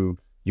to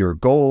your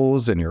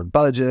goals and your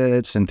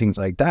budgets and things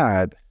like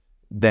that,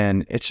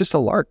 then it's just a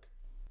lark.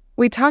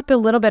 We talked a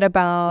little bit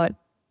about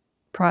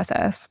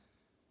process,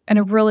 and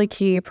a really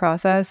key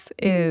process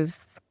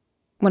is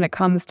when it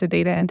comes to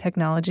data and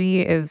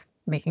technology is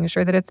making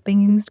sure that it's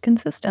being used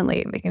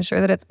consistently, making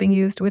sure that it's being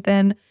used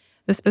within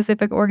the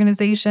specific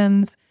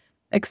organization's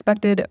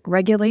expected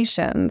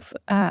regulations,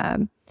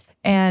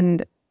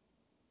 and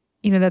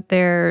that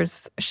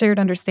there's shared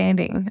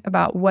understanding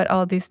about what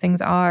all of these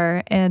things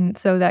are. And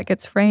so that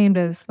gets framed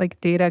as like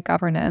data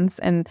governance.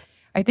 And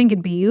I think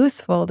it'd be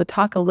useful to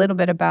talk a little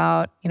bit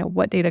about,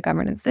 what data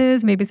governance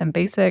is, maybe some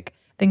basic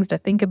things to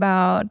think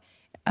about,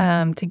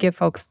 to give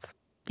folks,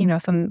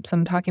 some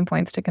talking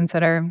points to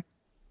consider.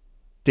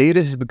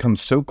 Data has become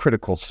so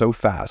critical so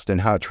fast in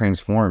how it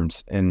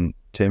transforms into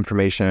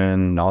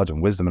information, knowledge,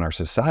 and wisdom in our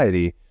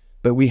society,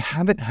 but we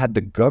haven't had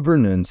the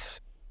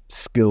governance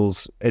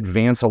skills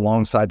advance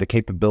alongside the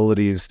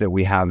capabilities that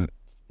we have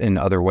in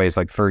other ways.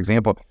 Like, for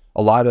example,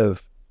 a lot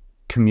of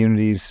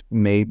communities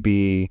may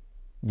be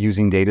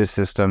using data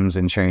systems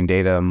and sharing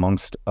data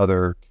amongst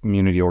other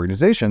community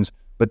organizations,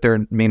 but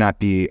there may not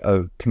be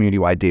a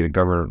community-wide data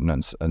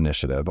governance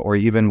initiative, or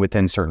even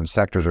within certain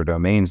sectors or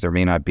domains, there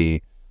may not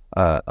be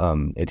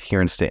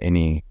adherence to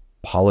any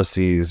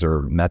policies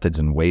or methods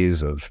and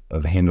ways of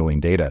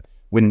handling data.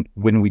 When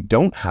we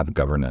don't have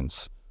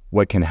governance,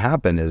 what can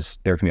happen is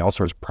there can be all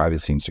sorts of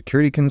privacy and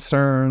security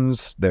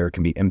concerns. There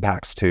can be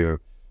impacts to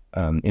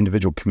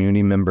individual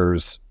community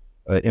members'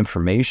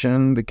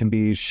 information that can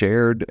be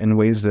shared in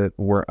ways that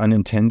were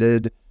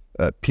unintended.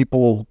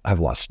 People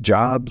have lost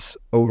jobs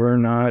over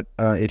not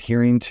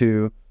adhering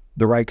to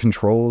the right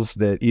controls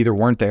that either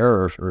weren't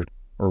there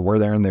or were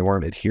there and they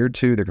weren't adhered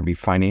to. There can be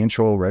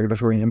financial,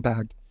 regulatory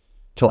impact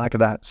to lack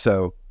of that.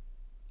 So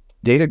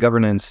data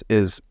governance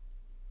is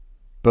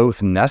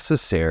both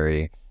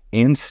necessary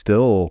and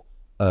still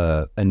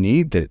a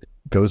need that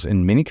goes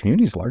in many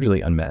communities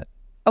largely unmet.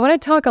 I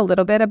want to talk a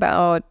little bit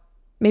about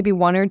maybe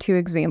one or two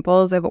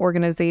examples of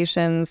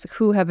organizations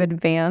who have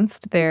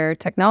advanced their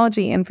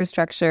technology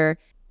infrastructure.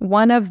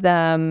 One of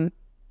them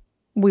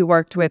we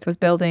worked with was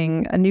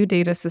building a new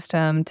data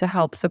system to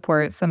help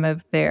support some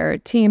of their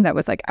team that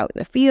was like out in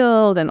the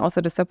field, and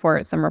also to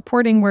support some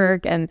reporting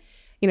work. And,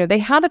 they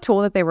had a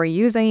tool that they were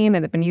using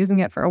and they've been using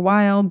it for a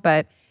while,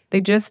 but they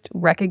just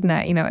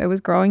recognized, it was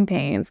growing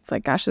pains. It's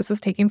like, gosh, this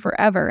is taking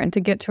forever. And to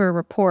get to a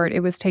report, it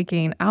was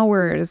taking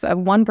hours of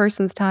one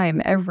person's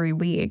time every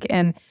week.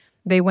 And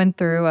they went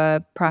through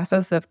a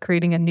process of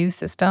creating a new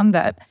system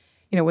that,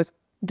 was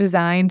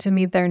designed to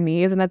meet their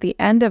needs. And at the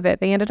end of it,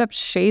 they ended up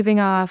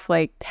shaving off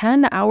like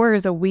 10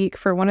 hours a week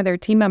for one of their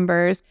team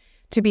members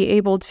to be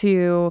able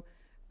to,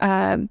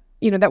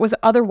 that was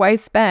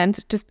otherwise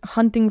spent just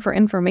hunting for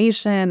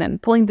information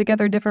and pulling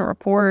together different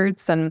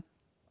reports and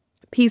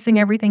piecing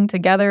everything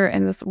together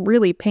in this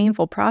really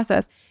painful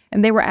process.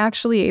 And they were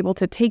actually able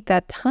to take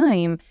that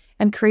time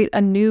and create a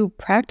new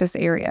practice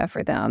area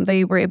for them.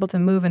 They were able to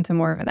move into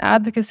more of an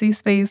advocacy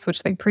space,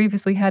 which they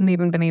previously hadn't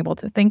even been able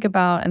to think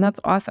about. And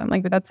that's awesome.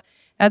 Like that's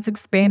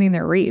expanding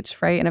their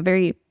reach, right? In a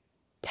very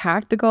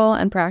tactical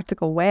and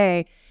practical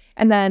way.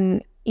 And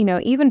then,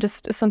 even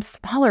just some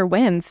smaller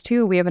wins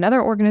too. We have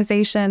another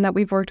organization that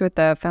we've worked with,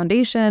 the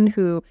foundation,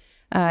 who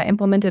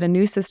implemented a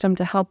new system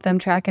to help them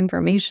track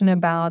information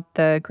about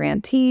the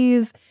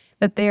grantees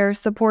that they're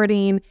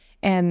supporting.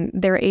 And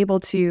they're able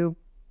to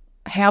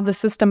have the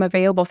system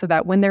available so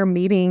that when they're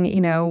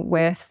meeting,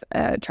 with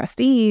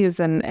trustees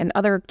and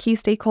other key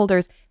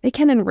stakeholders, they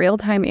can in real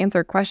time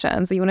answer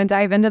questions. You want to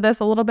dive into this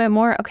a little bit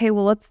more? Okay,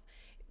 well, let's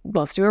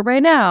do it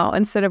right now,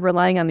 instead of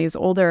relying on these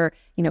older,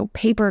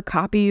 paper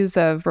copies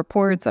of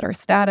reports that are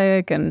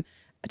static and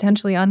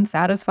potentially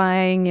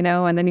unsatisfying,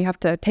 and then you have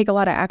to take a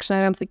lot of action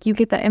items. Like, you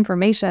get that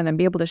information and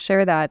be able to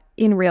share that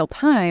in real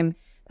time.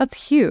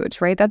 That's huge,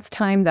 right? That's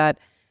time that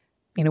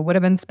would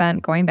have been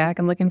spent going back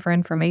and looking for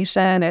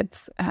information.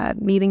 It's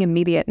meeting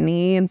immediate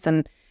needs.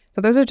 And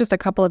so those are just a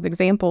couple of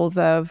examples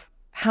of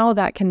how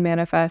that can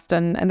manifest.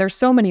 And there's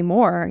so many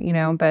more,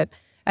 but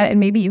and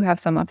maybe you have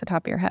some off the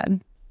top of your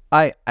head.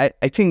 I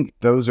think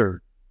those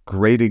are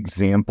great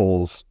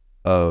examples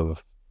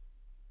of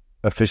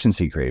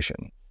efficiency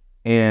creation.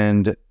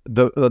 And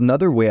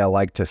another way I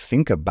like to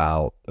think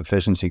about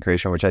efficiency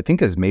creation, which I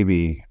think is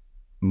maybe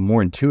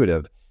more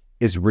intuitive,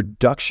 is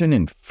reduction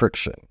in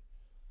friction.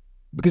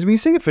 Because when you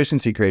say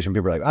efficiency creation,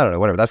 people are like, I don't know,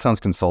 whatever, that sounds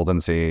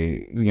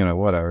consultancy,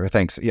 whatever,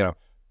 thanks,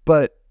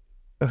 But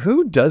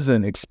who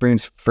doesn't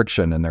experience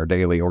friction in their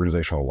daily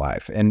organizational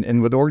life?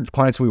 And with the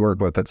clients we work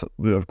with, that's,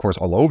 of course,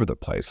 all over the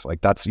place.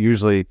 Like, that's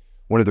usually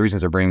one of the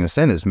reasons they're bringing this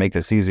in, is make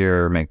this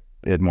easier, make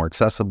it more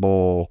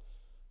accessible.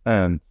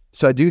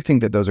 So I do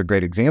think that those are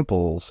great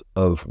examples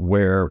of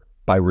where,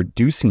 by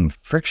reducing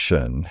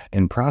friction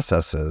in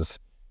processes,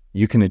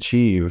 you can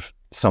achieve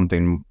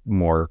something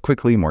more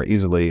quickly, more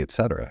easily, et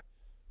cetera.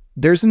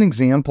 There's an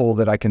example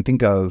that I can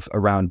think of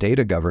around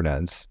data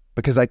governance,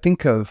 because I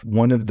think of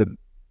one of the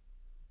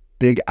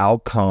big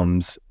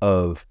outcomes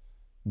of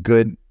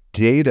good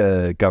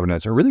data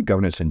governance, or really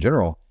governance in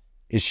general,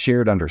 is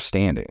shared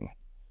understanding.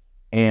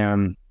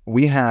 And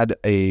we had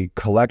a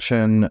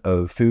collection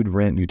of food,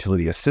 rent,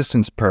 utility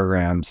assistance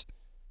programs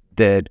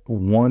that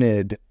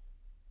wanted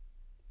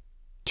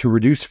to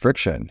reduce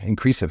friction,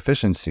 increase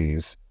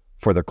efficiencies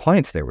for the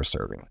clients they were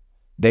serving.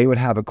 They would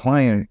have a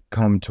client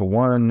come to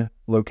one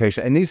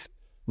location, and these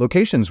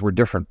locations were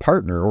different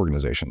partner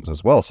organizations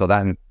as well. So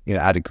that,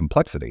 added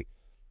complexity.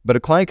 But a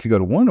client could go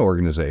to one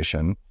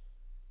organization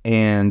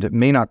and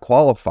may not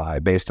qualify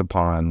based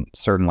upon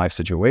certain life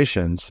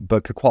situations,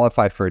 but could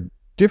qualify for a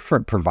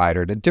different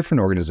provider at a different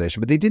organization,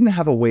 but they didn't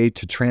have a way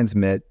to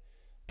transmit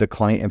the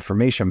client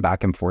information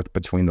back and forth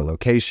between the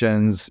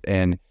locations.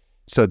 And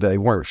so they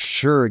weren't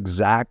sure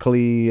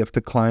exactly if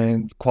the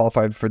client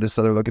qualified for this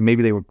other location.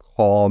 Maybe they would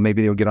call,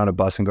 maybe they would get on a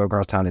bus and go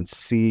across town and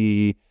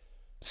see.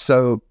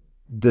 So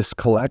this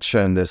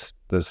collection, this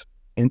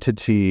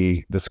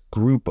entity, this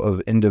group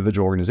of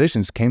individual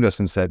organizations came to us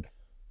and said,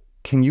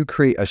 can you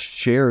create a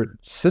shared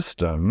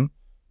system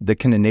that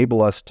can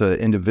enable us to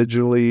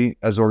individually,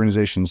 as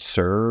organizations,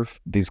 serve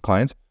these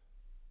clients,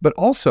 but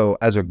also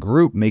as a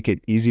group, make it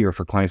easier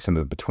for clients to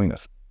move between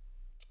us?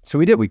 So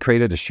we did. We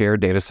created a shared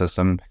data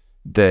system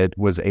that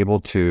was able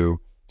to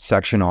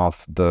section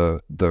off the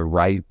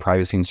right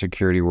privacy and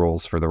security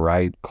rules for the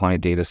right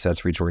client data sets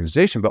for each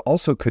organization, but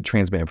also could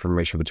transmit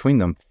information between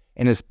them.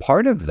 And as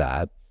part of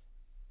that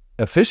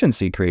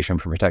efficiency creation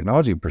from a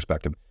technology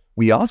perspective,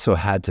 we also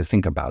had to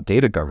think about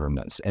data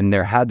governance, and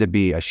there had to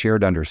be a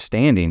shared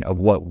understanding of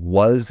what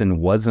was and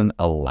wasn't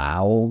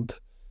allowed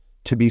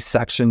to be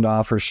sectioned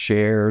off or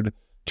shared,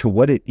 to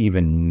what it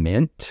even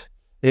meant.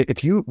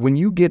 When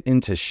you get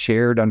into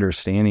shared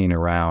understanding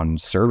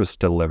around service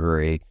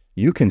delivery,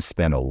 you can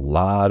spend a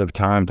lot of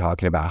time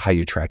talking about how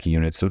you track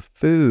units of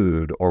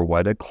food, or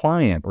what a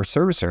client or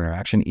service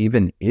interaction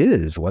even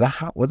is, what's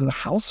a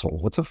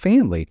household, what's a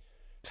family.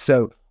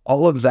 So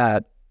all of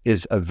that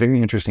is a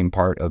very interesting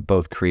part of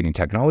both creating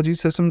technology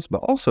systems, but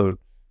also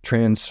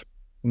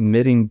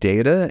transmitting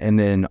data, and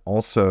then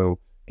also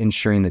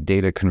ensuring that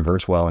data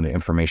converts well into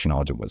information,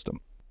 knowledge, and wisdom.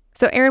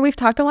 So Aaron, we've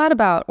talked a lot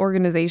about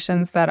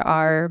organizations that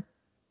are,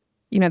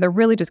 they're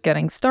really just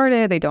getting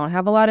started. They don't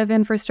have a lot of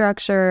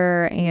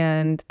infrastructure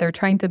and they're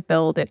trying to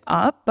build it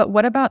up. But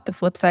what about the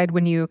flip side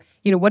when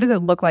what does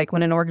it look like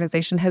when an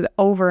organization has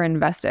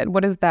overinvested?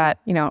 What is that,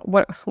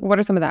 what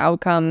are some of the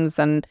outcomes,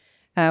 and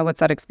what's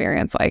that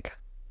experience like?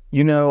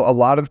 A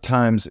lot of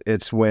times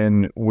it's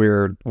when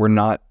we're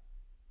not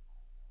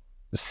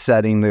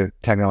setting the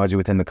technology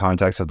within the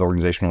context of the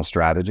organizational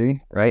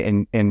strategy, right?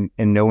 And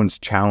no one's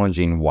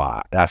challenging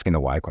why, asking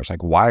the why question,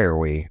 like, why are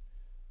we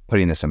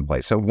putting this in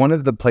place? So one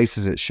of the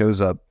places it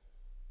shows up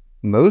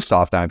most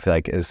often, I feel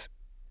like, is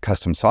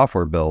custom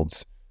software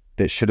builds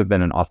that should have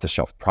been an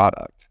off-the-shelf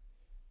product.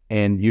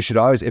 And you should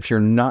always, if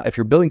you're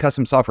building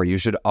custom software, you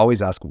should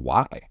always ask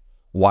why.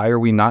 Why are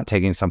we not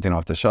taking something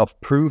off the shelf?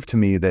 Prove to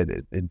me that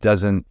it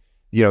doesn't,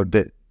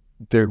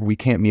 we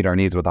can't meet our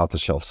needs without the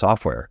shelf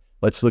software.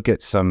 Let's look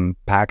at some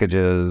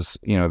packages,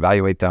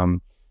 evaluate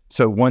them.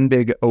 So one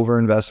big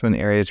overinvestment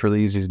area it's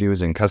really easy to do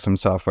is in custom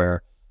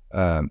software.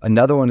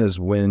 Another one is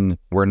when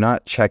we're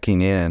not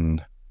checking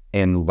in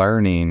and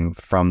learning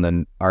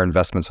from our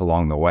investments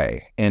along the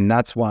way. And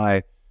that's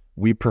why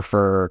we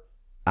prefer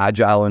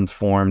agile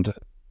informed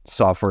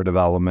software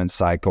development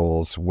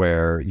cycles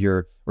or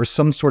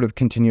some sort of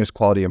continuous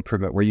quality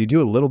improvement where you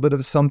do a little bit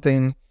of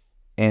something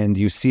and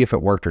you see if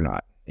it worked or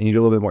not, and you do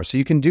a little bit more. So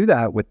you can do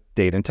that with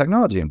data and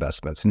technology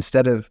investments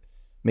instead of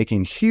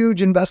making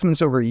huge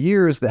investments over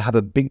years that have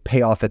a big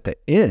payoff at the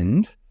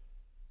end,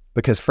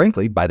 because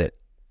frankly,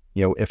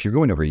 if you're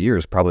going over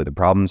years, probably the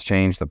problems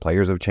change, the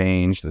players have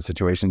changed, the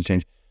situations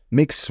change.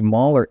 Make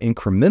smaller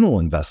incremental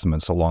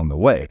investments along the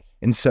way.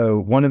 And so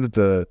one of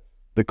the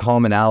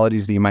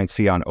commonalities that you might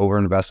see on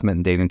overinvestment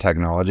in data and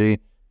technology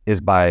is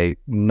by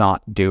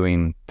not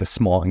doing the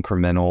small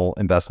incremental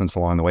investments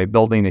along the way,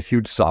 building a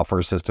huge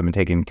software system and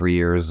taking 3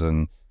 years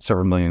and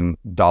several $1 million,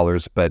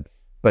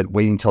 but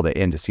waiting till the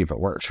end to see if it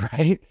works,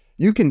 right?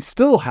 You can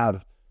still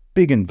have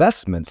big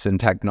investments in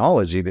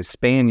technology that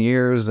span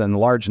years and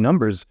large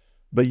numbers,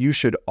 but you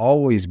should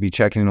always be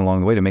checking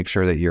along the way to make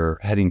sure that you're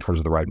heading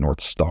towards the right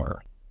North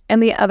Star.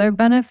 And the other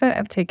benefit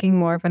of taking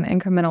more of an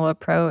incremental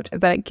approach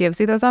is that it gives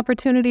you those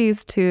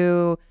opportunities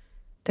to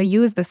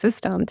use the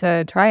system,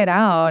 to try it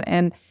out.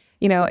 And,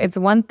 it's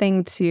one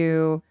thing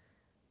to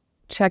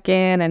check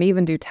in and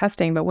even do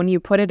testing, but when you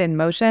put it in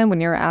motion,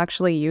 when you're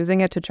actually using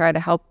it to try to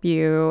help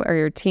you, or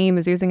your team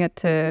is using it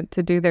to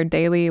do their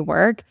daily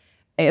work,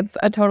 it's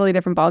a totally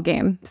different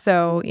ballgame.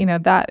 So,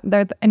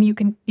 and you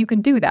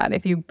can do that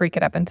if you break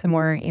it up into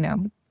more,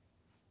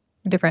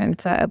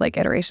 different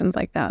iterations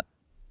like that.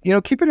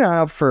 Keeping an eye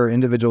out for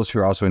individuals who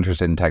are also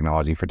interested in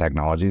technology for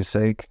technology's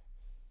sake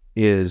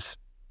is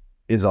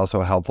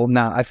also helpful.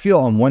 Now, I feel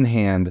on one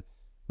hand,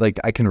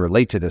 I can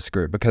relate to this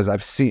group because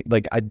I've seen,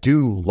 I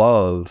do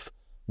love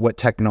what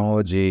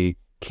technology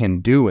can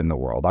do in the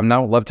world. I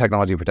don't love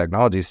technology for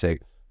technology's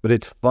sake, but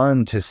it's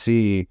fun to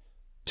see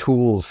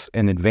tools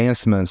and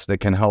advancements that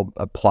can help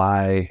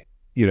apply,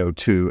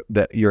 to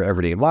your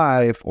everyday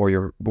life or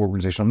your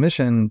organizational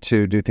mission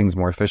to do things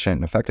more efficient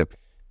and effective.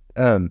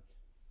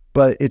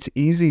 But it's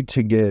easy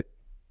to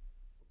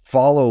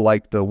follow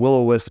like the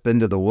will-o-wisp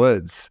into the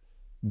woods,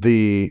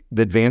 the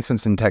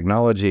advancements in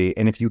technology.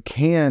 And if you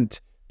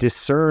can't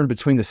discern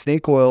between the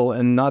snake oil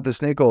and not the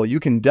snake oil,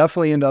 you can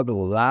definitely end up with a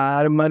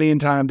lot of money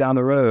and time down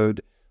the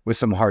road with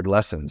some hard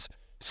lessons.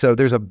 So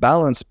there's a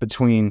balance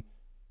between,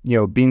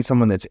 being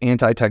someone that's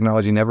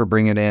anti-technology, never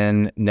bring it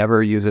in,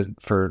 never use it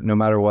for no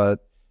matter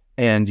what,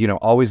 and,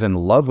 always in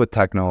love with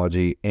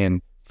technology,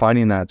 and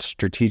finding that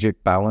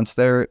strategic balance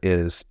there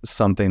is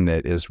something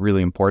that is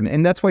really important.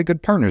 And that's why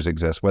good partners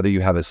exist, whether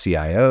you have a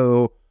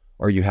CIO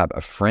or you have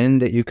a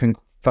friend that you can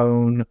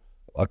phone,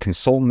 a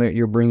consultant that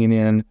you're bringing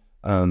in.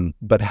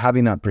 But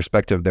having that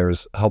perspective there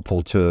is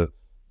helpful to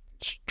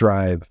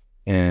strive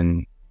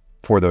and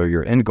for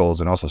your end goals,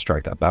 and also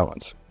strike that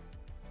balance.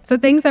 So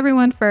thanks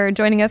everyone for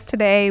joining us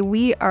today.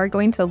 We are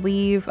going to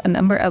leave a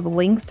number of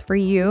links for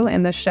you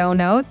in the show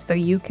notes so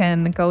you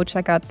can go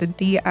check out the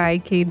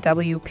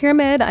DIKW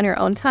pyramid on your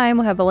own time.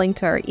 We'll have a link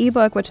to our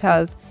ebook, which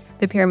has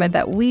the pyramid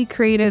that we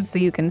created, so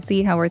you can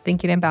see how we're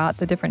thinking about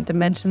the different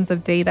dimensions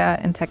of data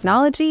and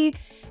technology.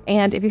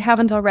 And if you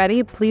haven't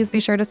already, please be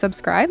sure to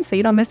subscribe so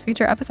you don't miss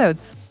future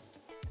episodes.